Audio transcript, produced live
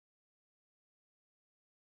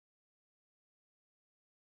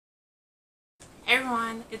Hey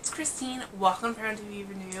everyone, it's Christine. Welcome to ParanormalTV if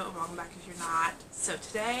you're new, and welcome back if you're not. So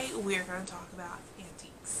today we are going to talk about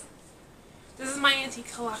antiques. This is my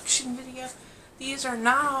antique collection video. These are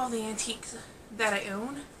not all the antiques that I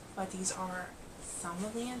own, but these are some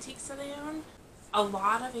of the antiques that I own. A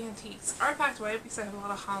lot of antiques are packed away because I have a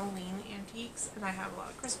lot of Halloween antiques and I have a lot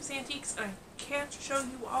of Christmas antiques, and I can't show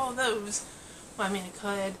you all of those. Well, I mean I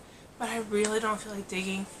could, but I really don't feel like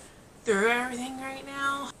digging through everything right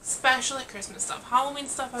now, especially Christmas stuff. Halloween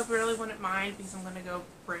stuff I really wouldn't mind because I'm going to go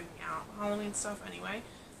bring out Halloween stuff anyway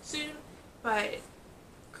soon, but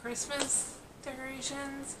Christmas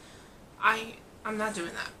decorations, I'm not doing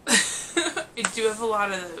that. I do have a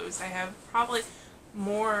lot of those. I have probably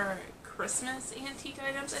more Christmas antique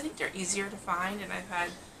items. I think they're easier to find, and I've had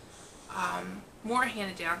more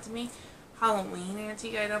handed down to me. Halloween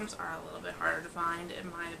antique items are a little bit harder to find, in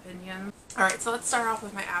my opinion. Alright, so let's start off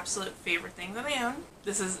with my absolute favorite thing that I own.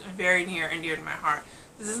 This is very near and dear to my heart.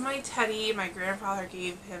 This is my teddy. My grandfather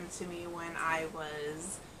gave him to me when I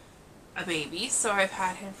was a baby, so I've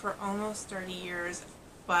had him for almost 30 years,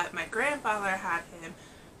 but my grandfather had him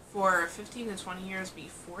for 15 to 20 years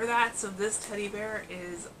before that, so this teddy bear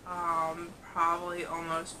is probably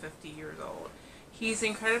almost 50 years old. He's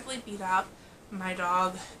incredibly beat up. My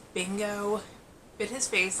dog Bingo bit his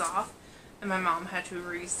face off, and my mom had to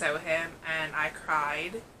re-sew him, and I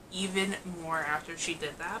cried even more after she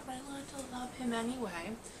did that, but I learned to love him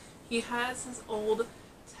anyway. He has his old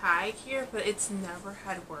tag here, but it's never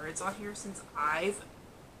had words on here since I've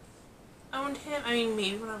owned him. I mean,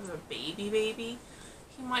 maybe when I was a baby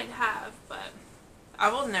he might have, but I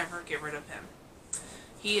will never get rid of him.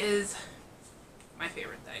 He is my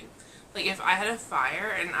favorite thing. Like, if I had a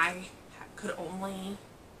fire and I could only,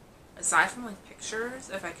 aside from like pictures,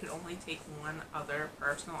 if I could only take one other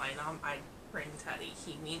personal item, I'd bring Teddy.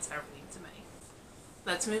 He means everything to me.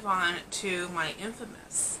 Let's move on to my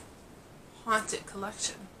infamous haunted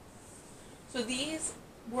collection. So these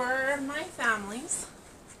were my family's.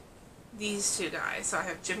 These two guys. So I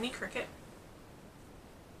have Jiminy Cricket.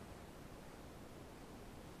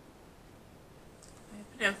 I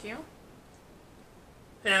have Pinocchio.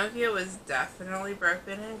 Pinocchio was definitely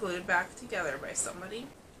broken and glued back together by somebody.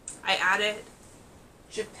 I added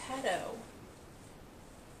Geppetto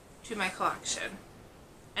to my collection.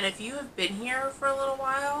 And if you have been here for a little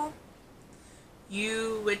while,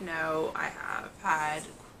 you would know I have had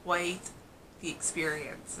quite the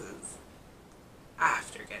experiences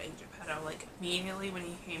after getting Geppetto. Like, immediately when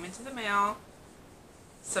he came into the mail,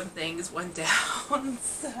 some things went down.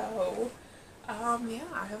 So yeah,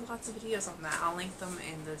 I have lots of videos on that. I'll link them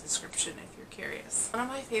in the description if you're curious. One of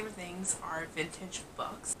my favorite things are vintage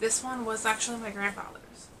books. This one was actually my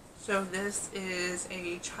grandfather's. So this is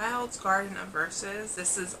a Child's Garden of Verses.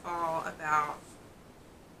 This is all about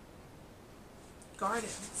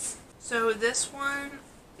gardens. So this one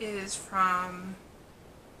is from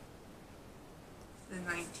the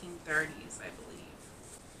 1930s, I believe.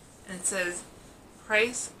 And it says,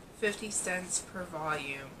 price 50 cents per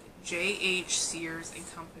volume. J.H. Sears and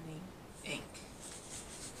Company, Inc.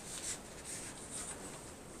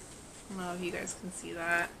 I don't know if you guys can see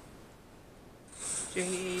that.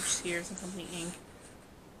 J.H. Sears and Company, Inc.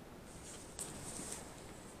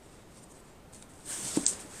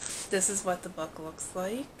 This is what the book looks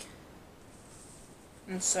like.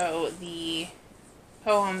 And so the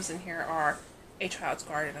poems in here are A Child's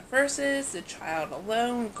Garden of Verses, The Child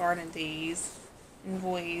Alone, Garden Days,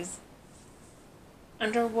 Envoys,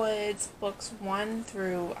 Underwood's books 1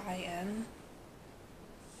 through IN,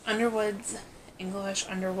 Underwood's English,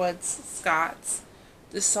 Underwood's Scots,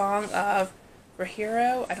 The Song of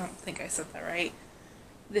Rahiro, I don't think I said that right,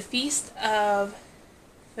 The Feast of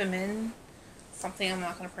Famine, something I'm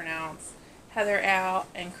not going to pronounce, Heather Out,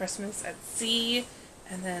 and Christmas at Sea,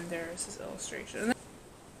 and then there's his illustration.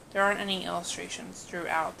 There aren't any illustrations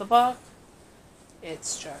throughout the book,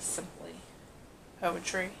 it's just simply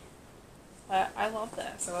poetry. But I love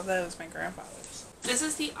this. I love that it was my grandfather's. This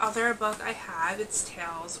is the other book I have. It's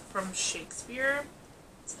Tales from Shakespeare.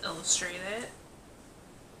 It's illustrated.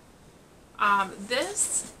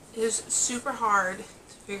 This is super hard to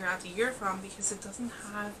figure out the year from because it doesn't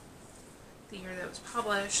have the year that it was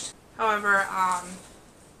published. However,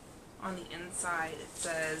 on the inside it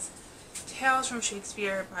says Tales from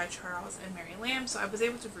Shakespeare by Charles and Mary Lamb. So I was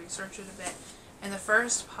able to research it a bit. And the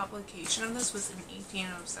first publication of this was in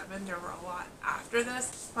 1807. There were a lot after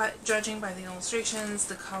this, but judging by the illustrations,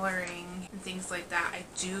 the coloring, and things like that, I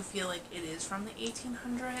do feel like it is from the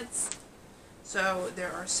 1800s. So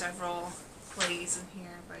there are several plays in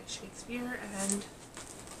here by Shakespeare, and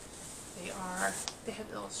they have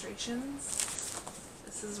illustrations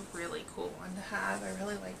this is a really cool one to have. I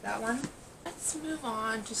really like that one. Let's move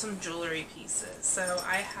on to some jewelry pieces. So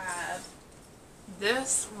I have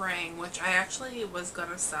this ring, which I actually was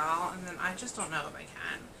gonna sell, and then I just don't know if I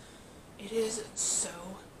can. It is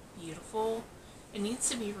so beautiful. It needs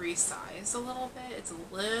to be resized a little bit. It's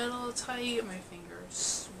a little tight. My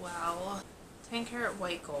fingers swell. 10 karat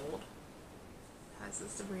white gold. Has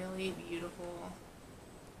this really beautiful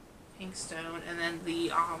pink stone, and then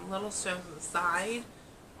the little stones on the side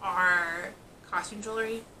are costume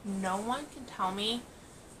jewelry. No one can tell me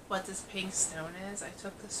what this pink stone is. I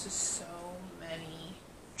took this to so many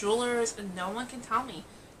jewelers and no one can tell me.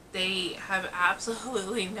 They have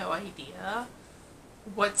absolutely no idea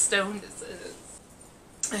what stone this is.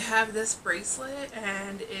 I have this bracelet,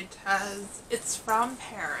 and it's from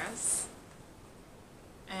Paris,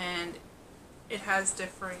 and it has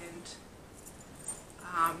different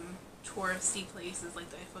touristy places like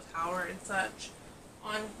the Eiffel Tower and such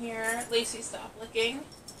on here. Lacey, stop licking.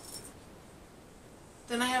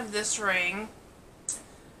 Then I have this ring.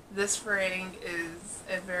 This ring is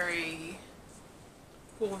a very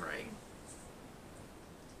cool ring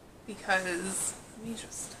because, let me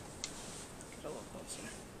just get a little closer.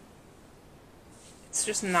 It's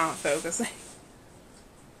just not focusing.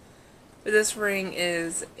 But this ring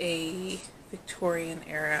is a Victorian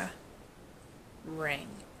era ring.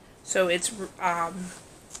 So it's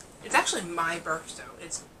actually my birthstone.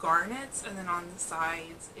 It's garnets, and then on the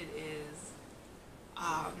sides it is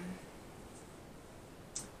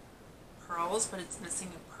pearls, but it's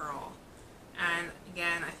missing a pearl. And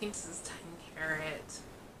again, I think this is 10 karat.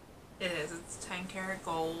 It is. It's 10 karat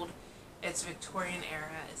gold. It's Victorian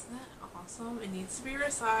era. Isn't that awesome? It needs to be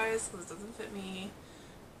resized because it doesn't fit me.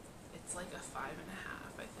 It's like a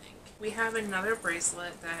 5.5, I think. We have another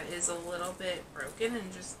bracelet that is a little bit broken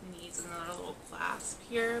and just needs another little clasp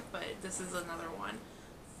here, but this is another one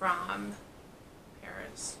from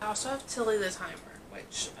Paris. I also have Tilly the Timer,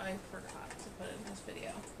 which I forgot to put in this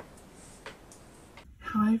video.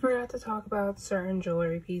 How I forgot to talk about certain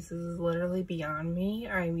jewelry pieces is literally beyond me.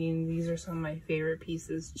 I mean, these are some of my favorite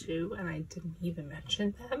pieces too, and I didn't even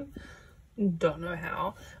mention them. Don't know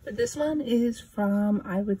how. But this one is from,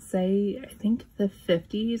 I would say, I think the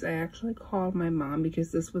 50s. I actually called my mom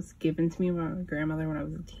because this was given to me by my grandmother when I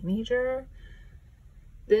was a teenager.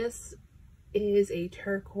 This is a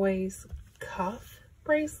turquoise cuff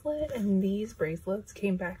bracelet, and these bracelets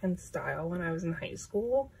came back in style when I was in high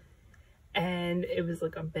school. And it was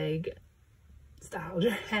like a big style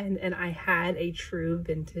trend, and I had a true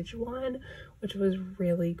vintage one, which was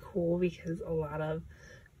really cool because a lot of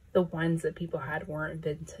the ones that people had weren't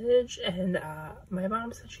vintage. And my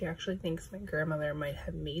mom said she actually thinks my grandmother might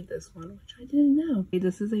have made this one, which I didn't know.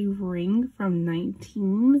 This is a ring from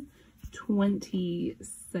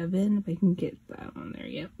 1927, if I can get that on there.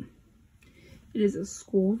 Yep. It is a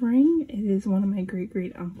school ring. It is one of my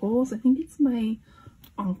great uncles. I think it's my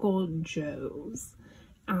Uncle Joe's.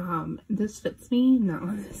 This fits me, not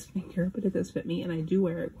on this finger, but it does fit me, and I do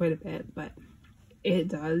wear it quite a bit, but it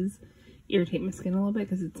does irritate my skin a little bit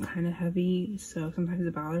because it's kind of heavy, so sometimes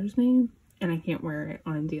it bothers me, and I can't wear it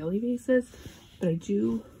on a daily basis, but I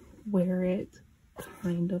do wear it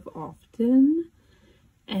kind of often,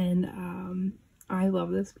 and I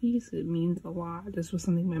love this piece. It means a lot. This was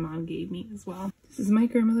something my mom gave me as well. This is my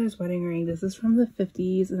grandmother's wedding ring. This is from the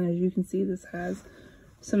 50s, and as you can see, this has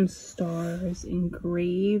some stars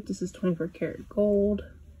engraved. This is 24 karat gold.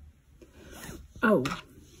 Oh,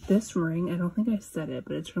 this ring, I don't think I said it,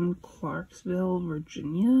 but it's from Clarksville,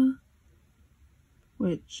 Virginia,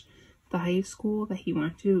 which the high school that he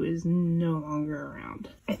went to is no longer around.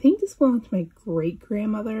 I think this belonged to my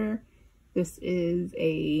great-grandmother. This is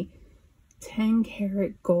a 10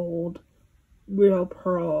 karat gold real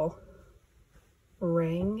pearl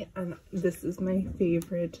ring, and this is my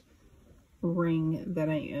favorite ring that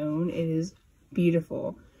I own. It is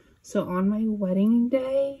beautiful. So on my wedding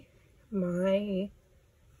day, my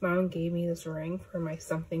mom gave me this ring for my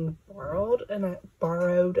something borrowed, and I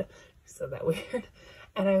said that weird,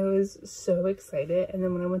 and I was so excited. And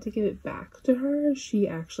then when I went to give it back to her, she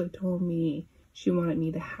actually told me she wanted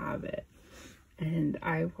me to have it, and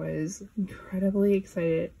I was incredibly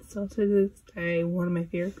excited. Still to this day, one of my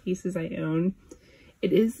favorite pieces I own.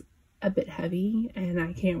 It is a bit heavy, and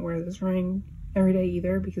I can't wear this ring every day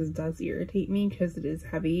either because it does irritate me because it is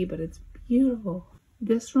heavy, but it's beautiful.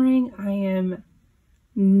 This ring, I am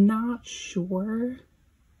not sure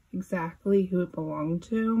exactly who it belonged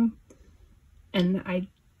to, and I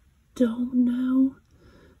don't know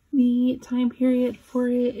the time period for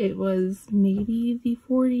it. It was maybe the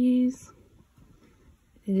 40s.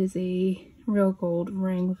 It is a real gold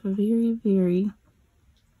ring with a very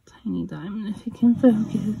Tiny diamond, if it can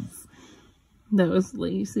focus. That was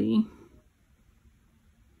lazy.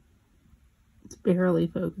 It's barely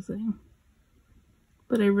focusing.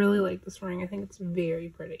 But I really like this ring. I think it's very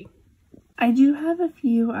pretty. I do have a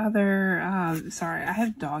few other, sorry, I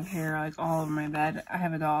have dog hair like all over my bed. I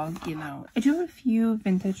have a dog, you know. I do have a few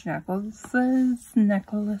vintage necklaces.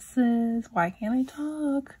 Why can't I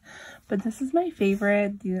talk? But this is my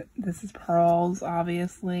favorite. This is pearls,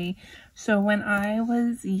 obviously. So when I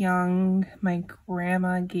was young, my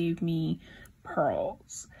grandma gave me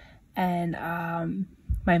pearls. And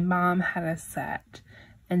my mom had a set.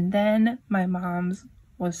 And then my mom's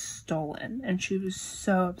was stolen and she was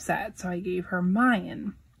so upset, so I gave her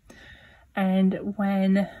mine. And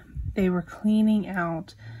when they were cleaning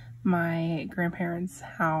out my grandparents'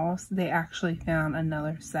 house, they actually found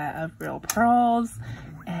another set of real pearls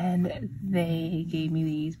and they gave me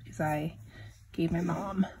these because I gave my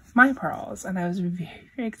mom my pearls, and I was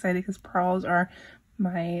very, very excited because pearls are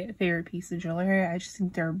my favorite piece of jewelry. I just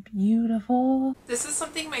think they're beautiful. This is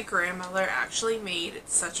something my grandmother actually made.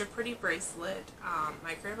 It's such a pretty bracelet.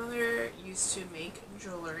 My grandmother used to make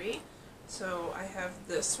jewelry, so I have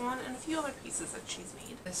this one and a few other pieces that she's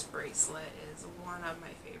made. This bracelet is one of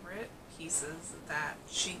my favorite pieces that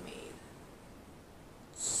she made.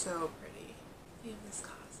 So pretty. I have this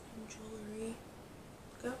costume jewelry.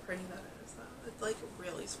 Look how pretty that is though. It like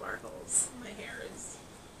really sparkles. My hair is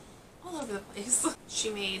all over the place. She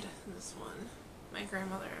made this one, my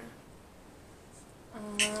grandmother.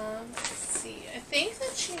 Let's see, I think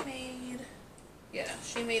that she made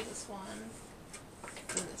this one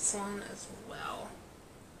and this one as well.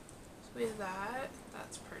 So we have that.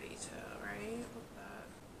 That's pretty too, right? Look at that.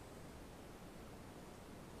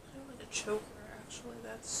 Kind of like a choker actually.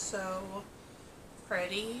 That's so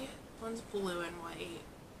pretty. One's blue and white,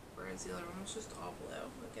 whereas the other one was just all blue.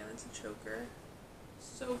 Again, it's a choker.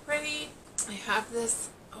 So pretty. I have this,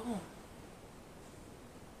 I'm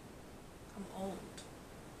old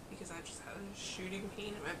because I just had a shooting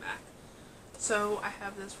pain in my back. So I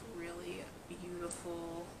have this really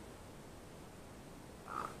beautiful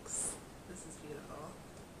box. This is beautiful.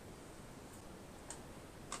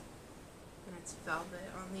 And it's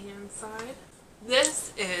velvet on the inside.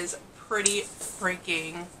 This is pretty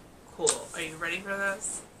freaking cool. Are you ready for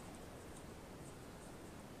this?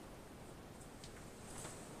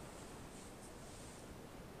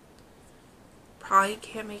 Probably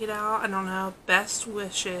can't make it out. I don't know. Best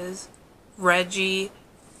wishes, Reggie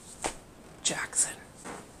Jackson.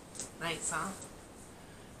 Nice, huh?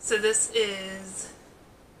 So this is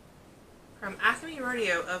from Acme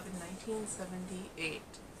Rodeo of 1978.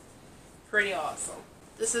 Pretty awesome.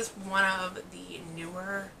 This is one of the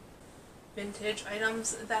newer vintage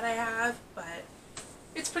items that I have, but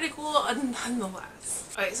it's pretty cool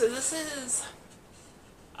nonetheless. Okay, so this is,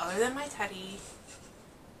 other than my teddy,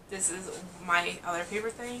 this is my other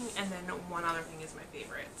favorite thing, and then one other thing is my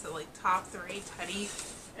favorite. So like top 3, teddy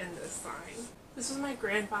and this sign. This was my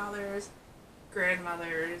grandfather's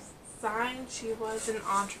grandmother's sign. She was an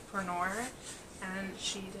entrepreneur and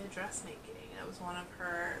she did dressmaking. It was one of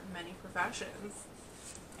her many professions.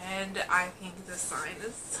 And I think this sign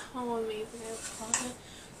is so amazing. I love it.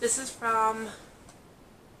 This is from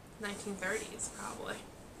 1930s probably.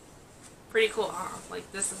 Pretty cool, huh?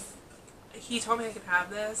 Like this is, he told me I could have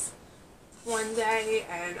this one day,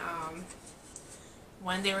 and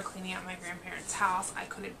when they were cleaning out my grandparents' house, I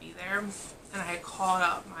couldn't be there, and I had called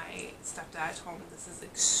up my stepdad, told him this is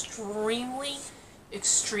extremely,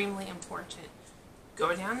 extremely important.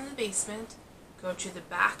 Go down in the basement, go to the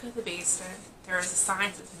back of the basement, there is a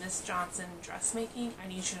sign that says Miss Johnson Dressmaking. I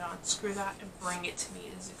need you to unscrew that and bring it to me.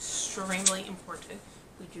 It is extremely important.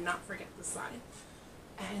 We do not forget the sign.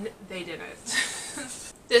 And they didn't.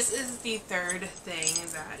 This is the third thing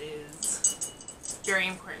that is very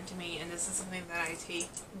important to me, and this is something that I take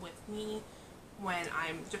with me when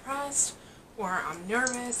I'm depressed or I'm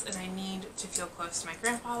nervous and I need to feel close to my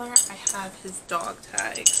grandfather. I have his dog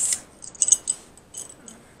tags.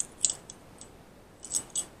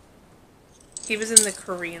 He was in the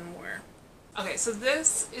Korean War. Okay, so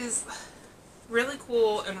this is really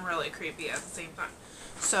cool and really creepy at the same time.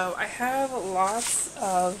 So I have lots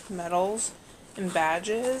of medals and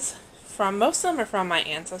badges from, most of them are from my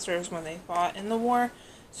ancestors when they fought in the war.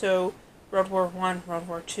 So World War I, World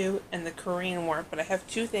War II, and the Korean War. But I have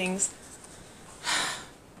 2 things.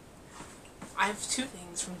 I have 2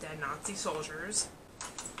 things from dead Nazi soldiers.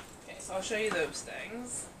 Okay, so I'll show you those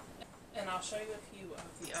things. And I'll show you a few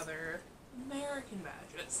of the other American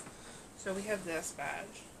badges. So we have this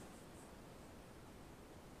badge.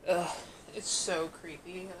 Ugh, it's so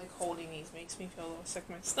creepy. Like holding these makes me feel a little sick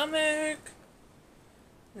in my stomach.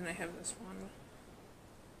 Then I have this one.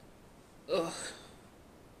 Ugh.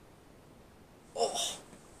 Oh.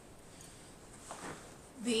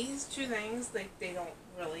 These two things, like, they don't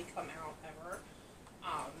really come out ever.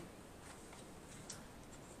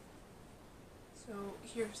 So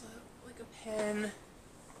here's like a pen,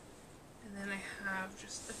 and then I have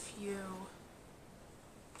just a few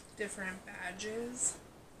different badges.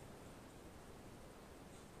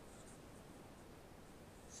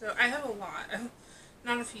 So I have a lot,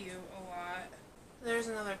 not a few, a lot. There's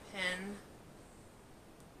another pin.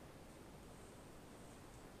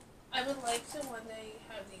 I would like to one day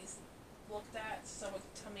have these looked at so someone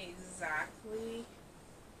can tell me exactly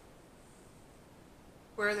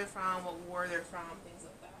where they're from, what war they're from, things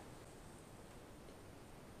like that.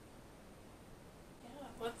 Yeah,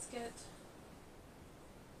 let's get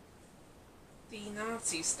the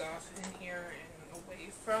Nazi stuff in here and away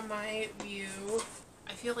from my view.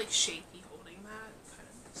 I feel like shaky holding that. It kind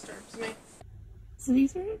of disturbs me. So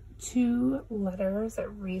these are two letters that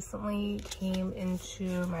recently came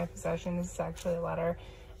into my possession. This is actually a letter,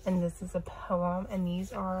 and this is a poem, and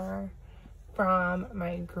these are from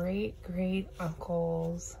my great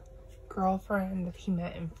uncle's girlfriend that he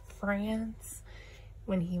met in France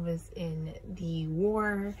when he was in the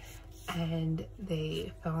war, and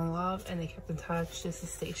they fell in love and they kept in touch. This is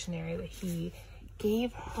stationery that he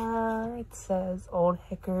gave her. It says Old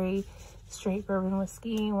Hickory straight bourbon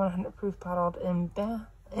whiskey, 100 proof, bottled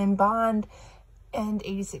in bond, and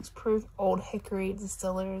 86 proof, Old Hickory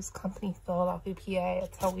Distillers Company, Philadelphia, PA.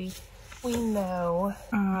 That's how we know.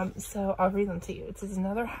 So I'll read them to you. It says,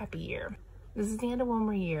 another happy year. This is the end of one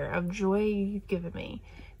more year of joy you've given me.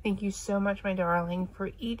 Thank you so much, my darling,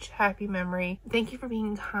 for each happy memory. Thank you for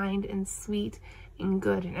being kind and sweet and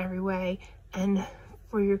good in every way, and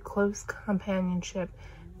for your close companionship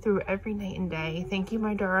through every night and day. Thank you,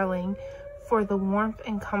 my darling, for the warmth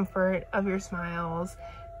and comfort of your smiles.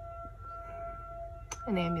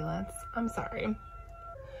 An ambulance. I'm sorry.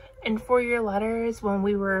 And for your letters when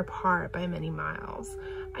we were apart by many miles.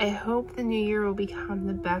 I hope the new year will become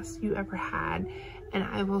the best you ever had, and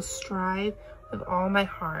I will strive with all my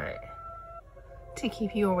heart to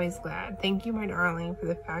keep you always glad. Thank you, my darling, for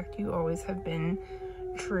the fact you always have been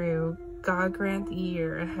true. God grant the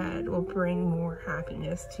year ahead will bring more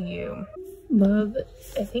happiness to you. Love,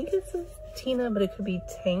 I think it's Tina, but it could be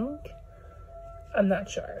Tink. I'm not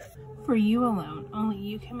sure. For you alone, only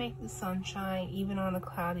you can make the sun shine even on a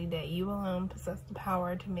cloudy day. You alone possess the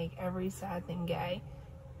power to make every sad thing gay.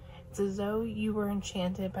 It's as though you were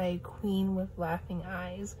enchanted by a queen with laughing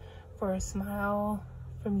eyes. For a smile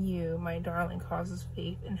from you, my darling, causes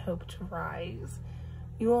faith and hope to rise.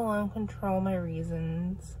 You alone control my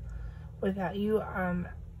reasons. Without you, I'm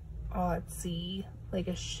all at sea, like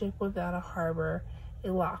a ship without a harbor, a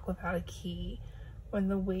lock without a key. When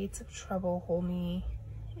the weights of trouble hold me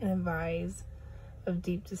in a vise of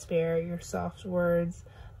deep despair, your soft words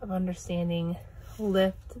of understanding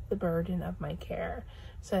lift the burden of my care.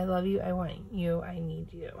 So I love you, I want you, I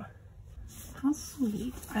need you. How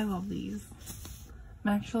sweet. I love these.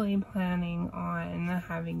 I'm actually planning on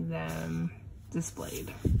having them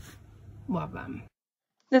displayed. Love them.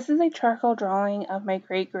 This is a charcoal drawing of my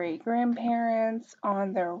great-great-grandparents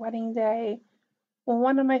on their wedding day. Well,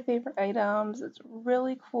 one of my favorite items. It's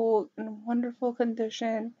really cool and wonderful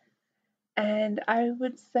condition, and I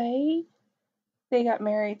would say they got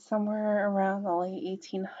married somewhere around the late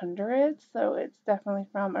 1800s, so it's definitely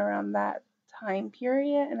from around that time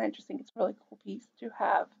period, and I just think it's a really cool piece to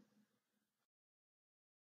have.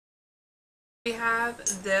 We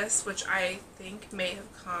have this, which I think may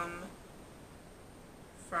have come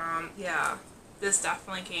from, yeah, this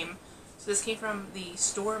definitely came. So this came from the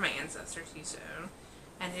store my ancestors used to own,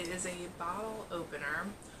 and it is a bottle opener,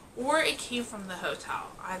 or it came from the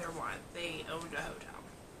hotel. Either one. They owned a hotel.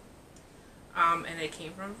 And it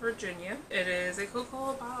came from Virginia. It is a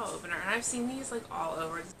Coca-Cola bottle opener, and I've seen these like all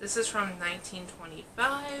over. This is from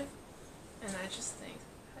 1925, and I just think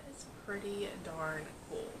that is pretty darn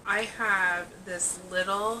cool. I have this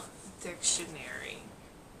little dictionary.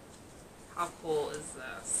 How cool is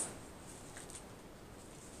this?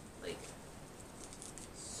 Like,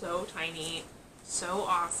 so tiny, so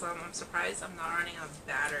awesome. I'm surprised I'm not running out of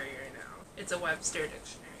battery right now. It's a Webster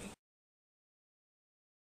dictionary.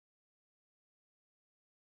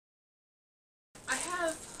 I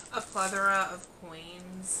have a plethora of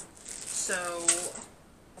coins, so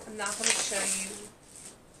I'm not going to show you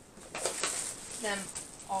them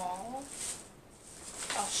all.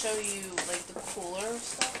 I'll show you like the cooler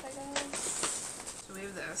stuff, I guess. So we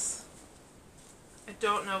have this. I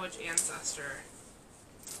don't know which ancestor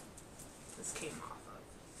this came off of.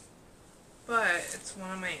 but it's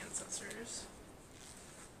one of my ancestors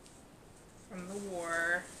from the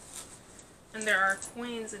war. And there are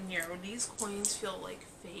coins in here. These coins feel like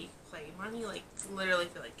fake play money, like literally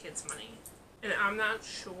feel like kids' money. And I'm not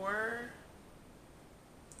sure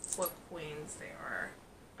what coins they are.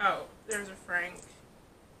 Oh, there's a franc.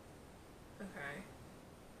 Okay.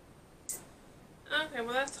 Okay,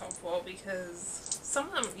 well that's helpful because some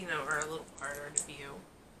of them, you know, are a little harder to view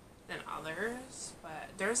than others, but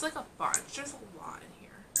there's like a bunch. There's a lot in here.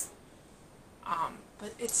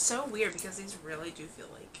 But it's so weird because these really do feel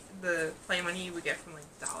like the play money you would get from like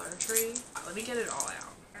Dollar Tree. Let me get it all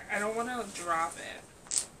out. I don't want to drop it.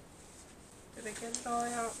 Did I get it all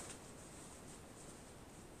out?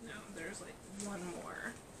 No, there's like one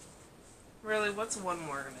more. Really, what's one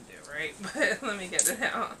more gonna do, right? But let me get it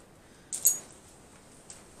out.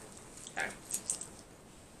 Okay.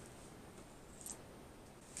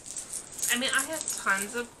 I mean, I have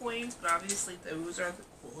tons of coins, but obviously those are the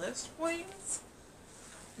coolest coins.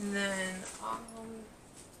 And then,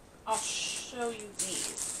 I'll show you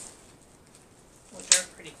these, which are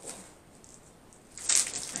pretty cool.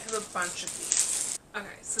 I have a bunch of these.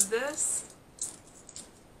 Okay, so this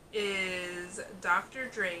is Dr.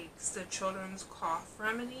 Drake's The Children's Cough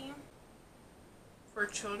Remedy for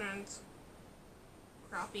children's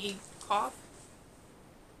crappy cough.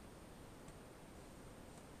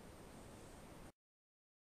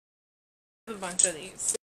 I have a bunch of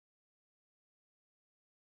these.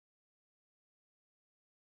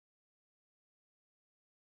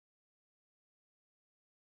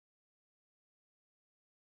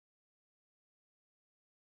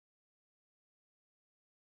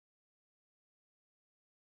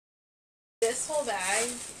 This whole bag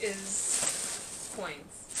is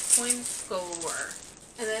coins. Coins galore.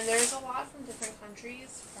 And then there's a lot from different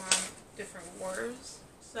countries, from different wars.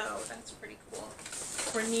 So that's pretty cool.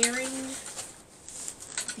 We're nearing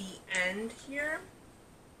the end here.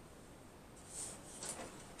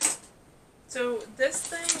 So this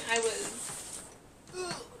thing I was...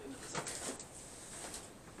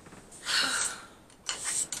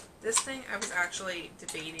 This thing I was actually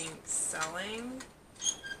debating selling.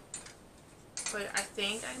 But I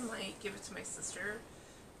think I might give it to my sister.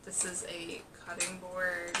 This is a cutting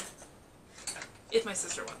board. If my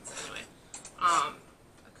sister wants it, anyway. A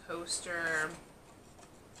coaster.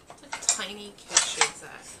 It's like a tiny kitchen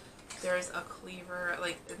set. There's a cleaver,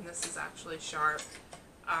 like, and this is actually sharp.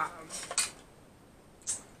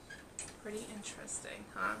 Pretty interesting,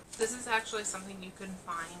 huh? This is actually something you can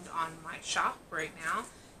find on my shop right now.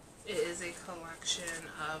 It is a collection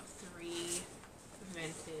of 3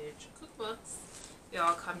 vintage cookbooks. They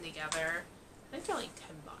all come together. I think they're like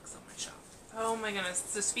 $10 on my shop. Oh my goodness.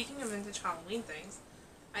 So speaking of vintage Halloween things,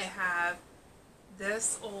 I have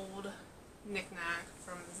this old knickknack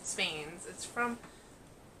from Spain's. It's from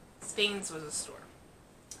Spain's was a store.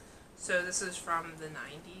 So this is from the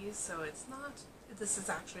 90s, so it's not, this is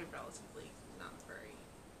actually relatively not very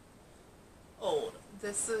old.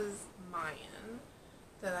 This is Mayan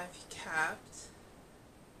that I've kept.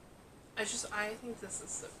 I think this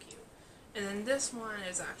is so cute. And then this one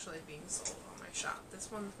is actually being sold on my shop.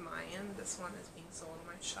 This one's Mayan. This one is being sold on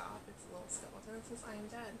my shop. It's a little skeleton. It says I am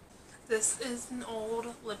dead. This is an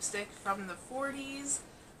old lipstick from the 40s.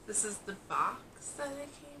 This is the box that it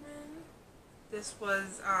came in. This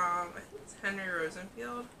was, I think it's Henry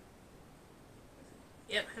Rosenfield.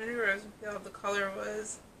 Yep, Henry Rosenfield. The color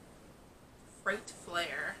was Fright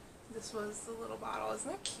Flare. This was the little bottle.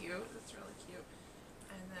 Isn't that cute? It's really cute.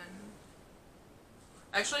 And then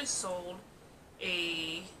I actually sold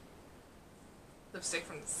a lipstick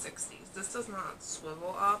from the 60s. This does not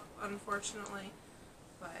swivel up, unfortunately,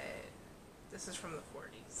 but this is from the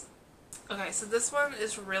 40s. Okay, so this one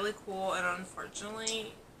is really cool, and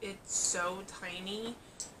unfortunately, it's so tiny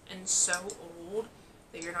and so old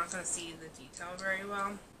that you're not going to see the detail very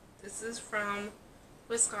well. This is from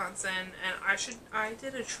Wisconsin, and I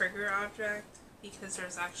did a trigger object because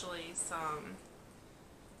there's actually some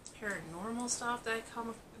paranormal stuff that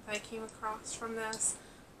I came across from this.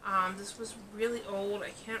 This was really old.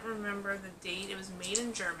 I can't remember the date. It was made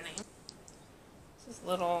in Germany. This is a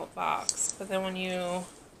little box, but then when you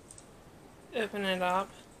open it up,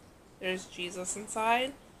 there's Jesus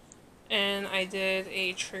inside. And I did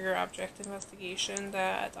a trigger object investigation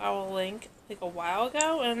that I will link like a while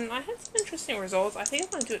ago, and I had some interesting results. I think I'm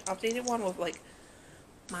going to do an updated one with like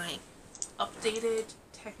my updated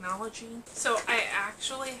technology. So I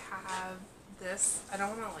actually have this, I don't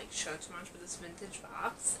want to like show too much, but this vintage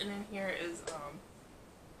box, and in here is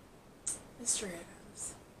mystery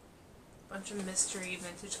items. A bunch of mystery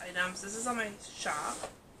vintage items. This is on my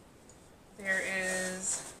shop. There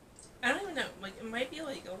is I don't even know, like it might be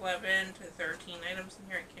like 11 to 13 items in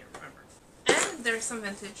here, I can't remember. And there's some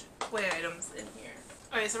vintage toy items in here.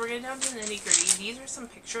 Okay, so we're getting down to the nitty gritty. These are some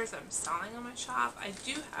pictures I'm selling on my shop. I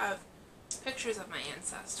do have pictures of my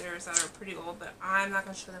ancestors that are pretty old, but I'm not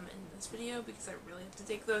going to show them in this video because I really have to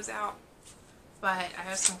take those out. But I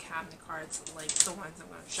have some cabinet cards like the ones I'm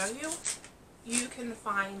going to show you. You can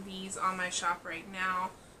find these on my shop right now.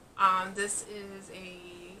 This is a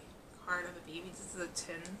card of a baby. This is a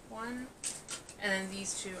tin one. And then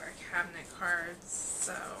these two are cabinet cards,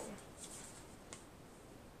 so...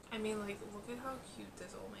 I mean, like, look at how cute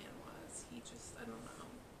this old man was. He just, I don't know.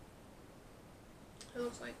 He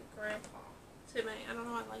looks like a grandpa to me. I don't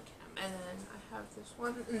know, I like him. And then I have this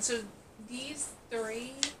one. And so these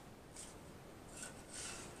three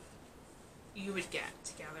you would get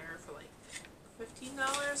together for like $15,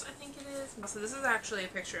 I think it is. So this is actually a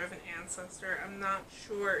picture of an ancestor. I'm not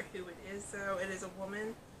sure who it is though. It is a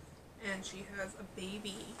woman and she has a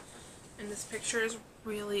baby. And this picture is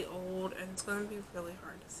really old and it's going to be really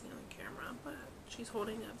hard to see on camera, but she's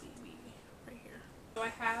holding a baby right here. So I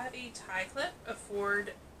have a tie clip, a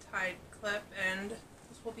Ford tie clip, and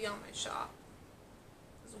this will be on my shop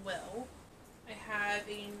as well. I have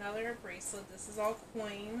another bracelet. This is all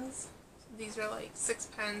coins. These are like 6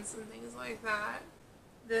 pence and things like that.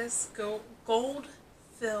 This gold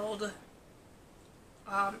filled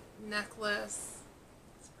necklace.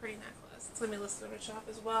 It's a pretty necklace. It's going to be listed on my shop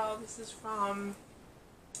as well. This is from,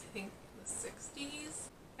 I think, the 60s.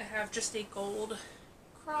 I have just a gold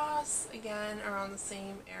cross, again, around the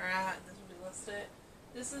same era. This will be listed.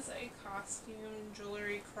 This is a costume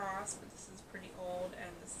jewelry cross, but this is pretty old,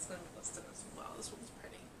 and this is going to be listed as well. This one's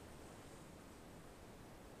pretty.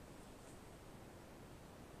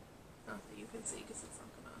 Not that you can see because it's not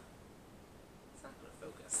gonna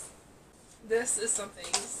focus. This is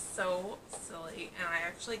something so silly, and I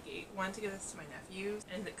actually wanted to give this to my nephews,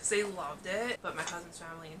 and because they loved it, but my husband's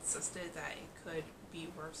family insisted that it could be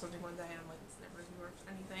worth something one day, and I'm like, it's never gonna be worth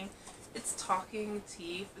anything. It's talking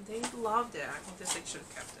teeth. They loved it. I think that they should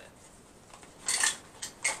have kept it.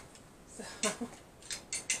 So,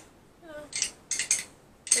 you know,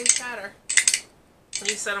 they chatter. When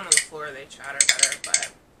you set them on the floor, they chatter better,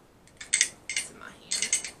 but it's in my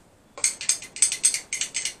hand.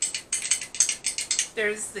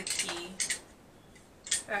 There's the key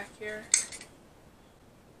back here,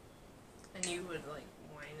 and you would like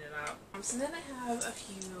wind it up. So then I have a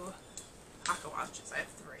few pocket watches. I have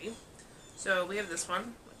 3. So we have this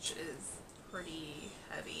one, which is pretty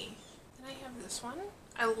heavy. Then I have this one.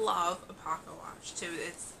 I love a pocket watch too.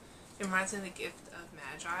 It reminds me of the Gift of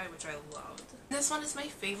Magi, which I loved. This one is my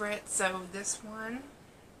favorite. So this one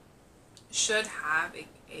should have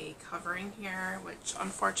a covering here, which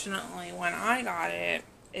unfortunately when I got it,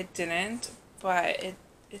 it didn't, but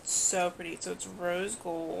it's so pretty. So it's rose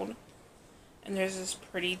gold, and there's this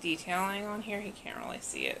pretty detailing on here. You can't really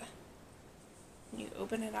see it. When you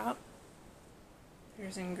open it up,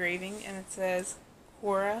 there's engraving, and it says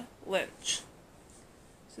Cora Lynch.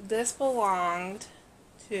 So this belonged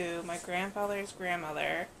to my grandfather's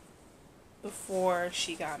grandmother before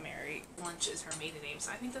she got married. Lynch is her maiden name,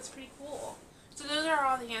 so I think that's pretty cool. So those are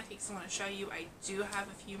all the antiques I'm going to show you. I do have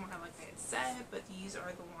a few more, like I had said, but these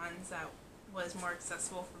are the ones that was more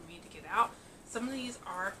accessible for me to get out. Some of these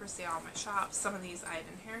are for sale in my shop. Some of these I've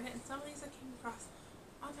inherited, and some of these I came across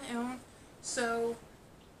on my own. So,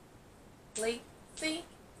 Lacey,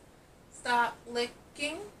 stop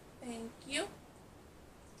licking. Thank you.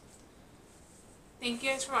 Thank you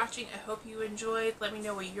guys for watching. I hope you enjoyed. Let me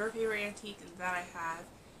know what your favorite antique that I have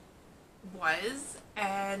was,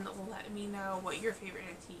 and let me know what your favorite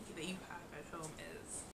antique that you have at home is.